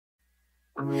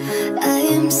I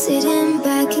am sitting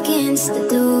back against the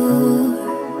door.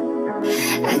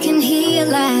 I can hear your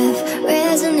laugh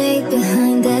resonate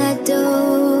behind that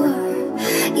door.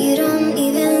 You don't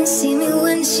even see me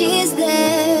when she's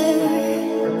there.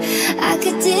 I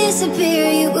could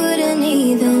disappear, you wouldn't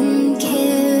even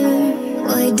care.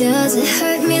 Why does it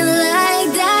hurt me like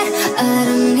that? I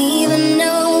don't even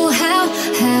know how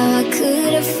I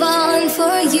could have fallen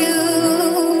for you.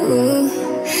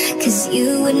 'Cause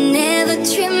you would never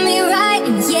treat me right,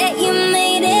 and yet you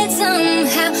made it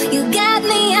somehow. You got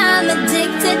me, I'm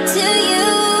addicted to you.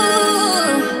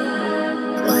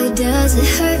 Why does it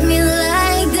hurt me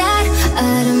like that?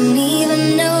 I don't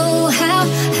even know how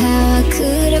I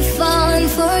could have fallen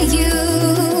for you.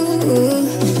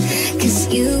 'Cause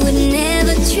you would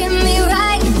never treat me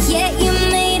right, and yet you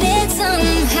made it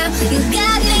somehow. You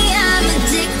got me, I'm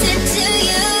addicted to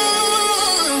you.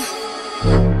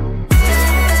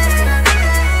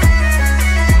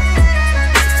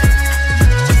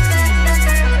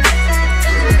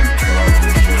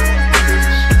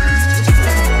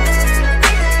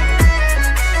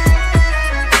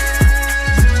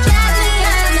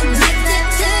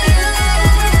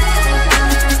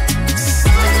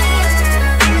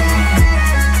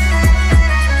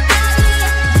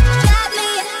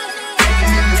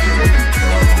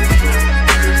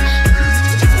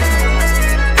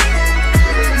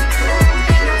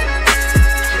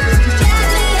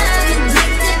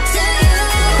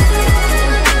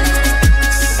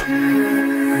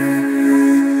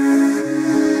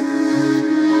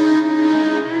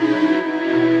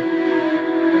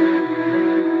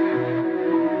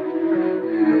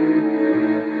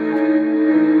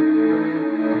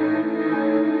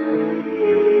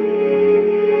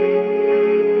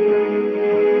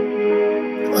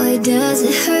 Why does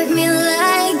it hurt me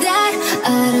like that?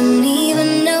 I don't even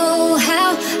know how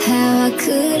I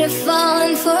could have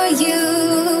fallen for you.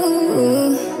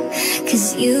 'Cause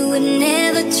you would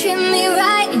never treat me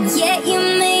right, and yet you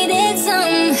made it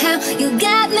somehow. You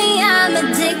got me, I'm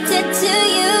addicted to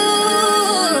you.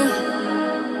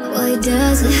 Why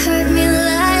does it hurt me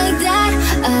like that?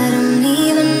 I don't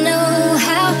even know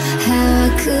how I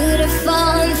could have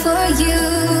fallen for you.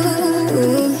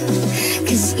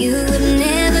 'Cause you